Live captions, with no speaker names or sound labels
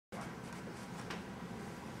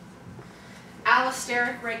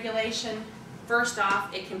allosteric regulation, first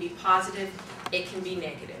off, it can be positive, it can be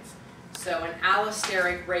negative. So an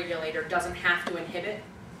allosteric regulator doesn't have to inhibit,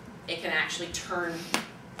 it can actually turn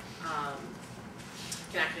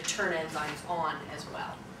enzymes on as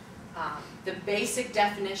well. The basic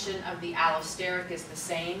definition of the allosteric is the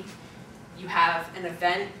same. You have an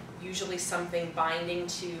event, usually something binding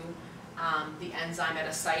to the enzyme at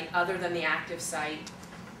a site other than the active site.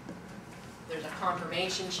 There's a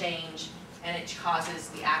conformation change, and it causes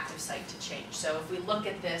the active site to change. So if we look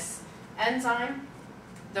at this enzyme,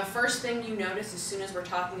 the first thing you notice as soon as we're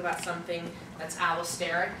talking about something that's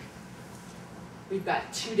allosteric, we've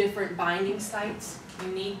got two different binding sites.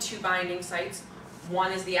 You need two binding sites.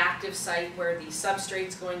 One is the active site where the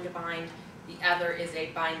substrate's going to bind. The other is a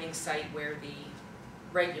binding site where the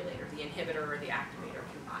regulator, the inhibitor or the activator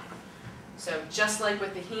can bind. So just like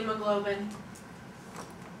with the hemoglobin,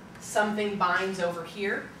 something binds over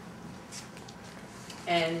here.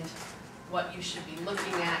 And what you should be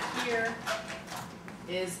looking at here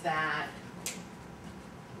is that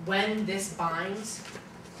when this binds,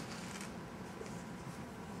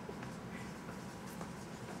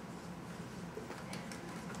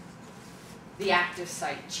 the active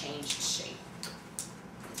site changed shape.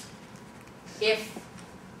 If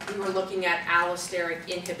we were looking at allosteric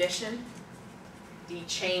inhibition, the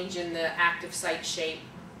change in the active site shape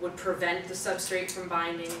would prevent the substrate from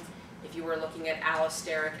binding. If you were looking at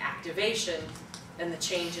allosteric activation, then the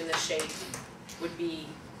change in the shape would be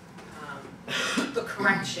the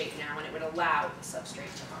correct shape now, and it would allow the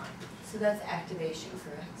substrate to bind. So that's activation,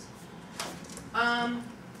 correct?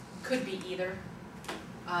 Could be either.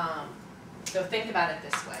 So think about it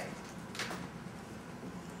this way.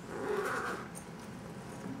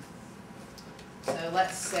 So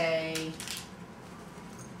let's say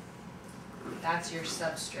that's your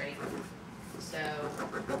substrate.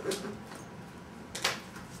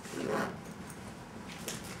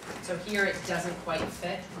 So here it doesn't quite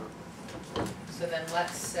fit. So then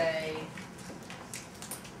let's say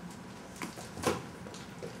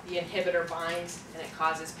the inhibitor binds and it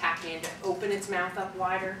causes Pac-Man to open its mouth up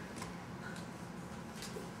wider.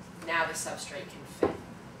 Now the substrate can fit.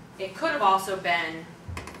 It could have also been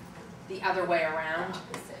the other way around.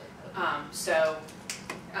 So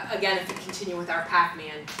again, if we continue with our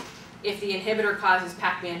Pac-Man, if the inhibitor causes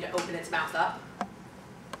Pac-Man to open its mouth up,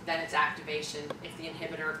 then it's activation. If the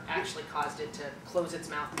inhibitor actually caused it to close its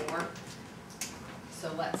mouth more.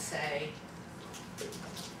 So let's say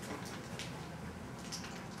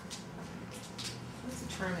what's the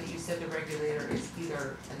term that you said the regulator is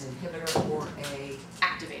either an inhibitor or a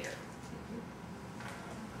activator.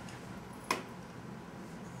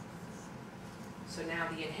 So now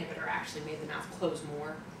the inhibitor actually made the mouth close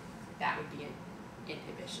more. That would be an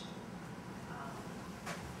inhibition.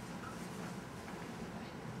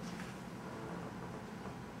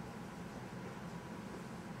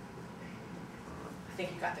 I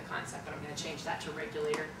think you got the concept, but I'm going to change that to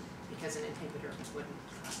regulator because an inhibitor wouldn't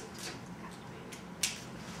cause it to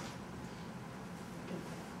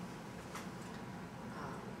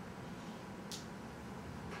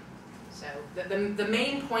activate. So the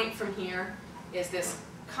main point from here is this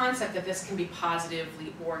concept that this can be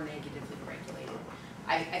positively or negatively regulated.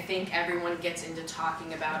 I think everyone gets into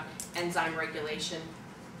talking about enzyme regulation.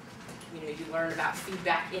 You know, you learn about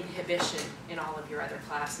feedback inhibition in all of your other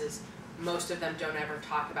classes. Most of them don't ever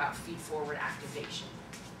talk about feed-forward activation.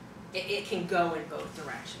 It can go in both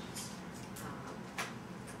directions.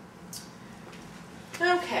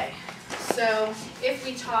 Okay, so if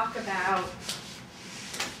we talk about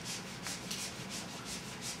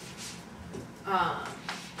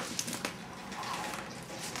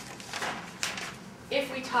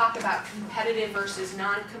competitive versus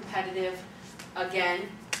non-competitive, again,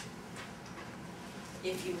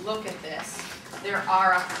 if you look at this, there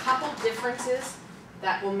are a couple differences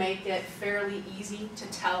that will make it fairly easy to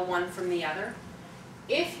tell one from the other.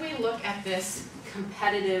 If we look at this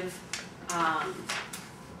competitive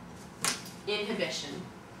inhibition,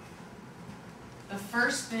 the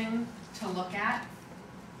first thing to look at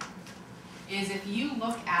is if you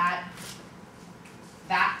look at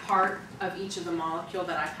that part of each of the molecule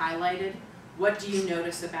that I've highlighted, what do you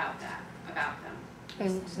notice about them?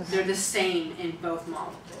 They're the same in both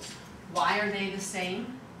molecules. Why are they the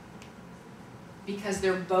same? Because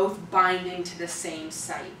they're both binding to the same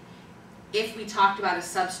site. If we talked about a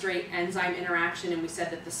substrate-enzyme interaction and we said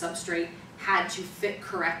that the substrate had to fit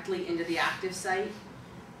correctly into the active site,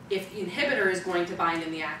 if the inhibitor is going to bind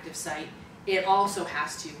in the active site, it also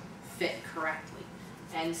has to fit correctly.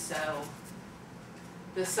 And so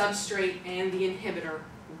the substrate and the inhibitor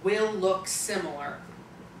will look similar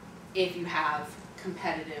if you have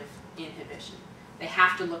competitive inhibition. They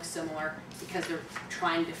have to look similar because they're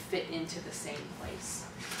trying to fit into the same place.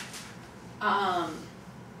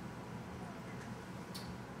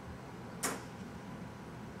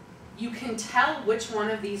 You can tell which one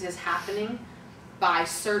of these is happening by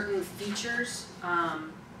certain features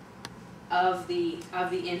of the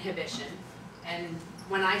inhibition. And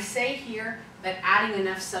when I say here that adding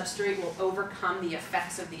enough substrate will overcome the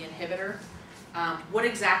effects of the inhibitor, what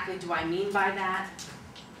exactly do I mean by that?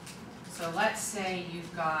 So let's say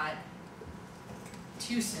you've got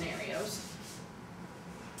two scenarios.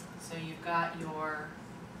 So you've got your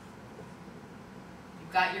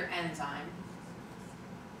enzyme.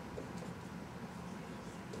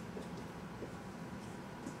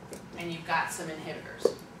 And you've got some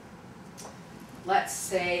inhibitors. Let's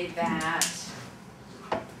say that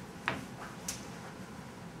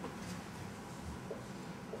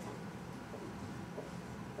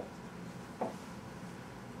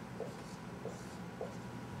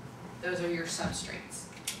those are your substrates.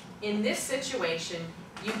 In this situation,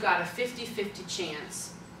 you've got a 50-50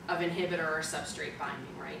 chance of inhibitor or substrate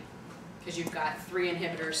binding, right? Because you've got 3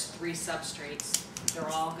 inhibitors, 3 substrates. They're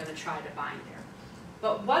all going to try to bind there.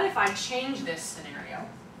 But what if I change this scenario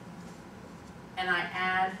and I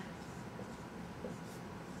add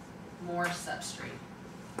more substrate?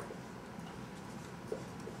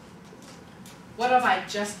 What have I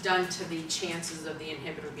just done to the chances of the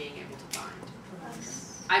inhibitor being able to bind?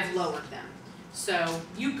 I've lowered them. So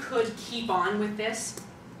you could keep on with this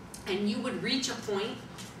and you would reach a point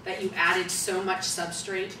that you added so much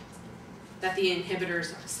substrate that the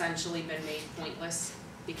inhibitor's essentially been made pointless,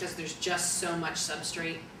 because there's just so much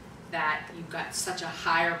substrate that you've got such a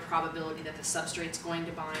higher probability that the substrate's going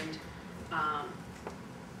to bind.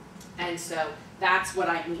 And so that's what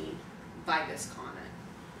I mean by this comment.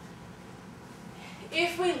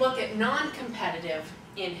 If we look at non-competitive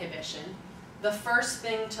inhibition, the first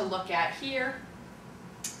thing to look at here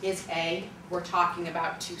is we're talking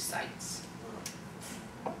about 2 sites.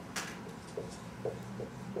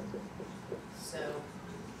 So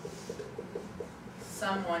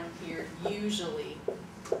someone here usually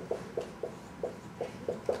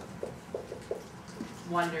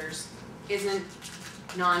wonders, isn't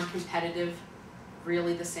non-competitive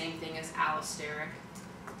really the same thing as allosteric?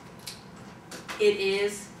 It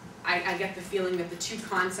is. I get the feeling that the 2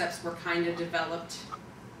 concepts were kind of developed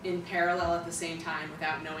in parallel at the same time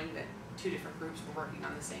without knowing that 2 different groups were working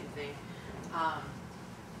on the same thing.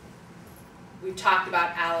 We've talked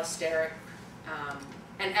about allosteric,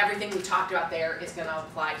 and everything we talked about there is going to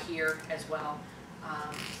apply here as well.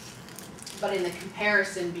 But in the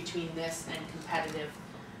comparison between this and competitive,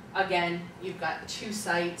 again, you've got 2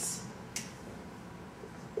 sites.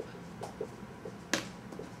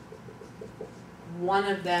 One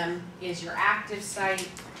of them is your active site.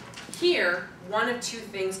 Here, one of 2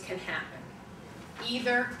 things can happen.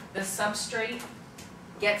 Either the substrate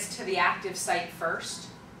gets to the active site first,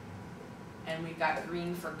 and we've got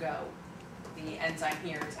green for go. The enzyme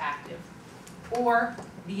here is active. Or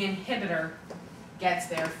the inhibitor gets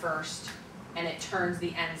there first, and it turns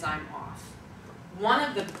the enzyme off. One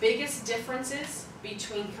of the biggest differences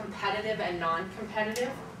between competitive and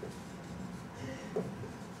non-competitive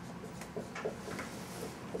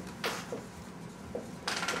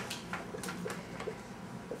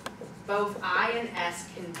both I and S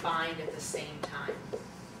can bind at the same time.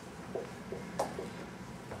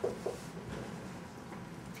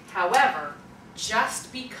 However,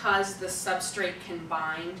 just because the substrate can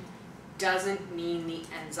bind doesn't mean the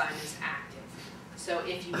enzyme is active. So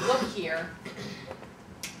if you look here,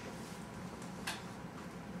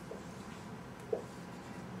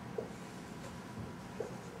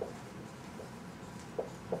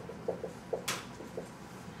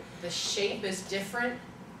 the shape is different.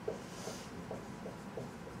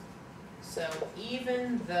 So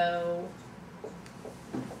even though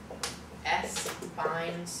S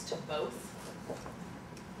binds to both,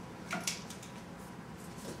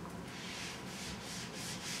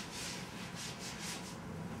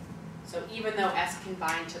 so even though S can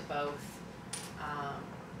bind to both,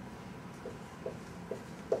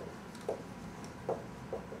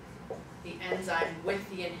 the enzyme with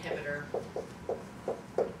the inhibitor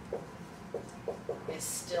is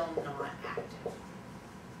still not active.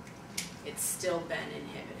 It's still been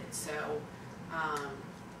inhibited. So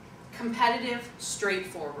competitive,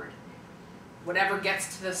 straightforward. Whatever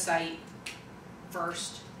gets to the site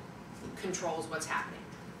first controls what's happening.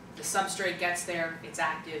 The substrate gets there, it's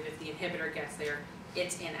active. If the inhibitor gets there,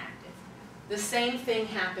 it's inactive. The same thing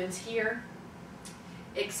happens here,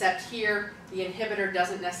 except here the inhibitor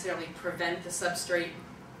doesn't necessarily prevent the substrate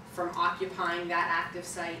from occupying that active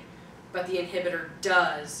site, but the inhibitor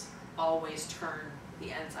does always turn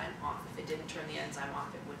the enzyme off. If it didn't turn the enzyme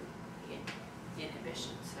off, it wouldn't be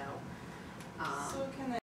inhibition. So So can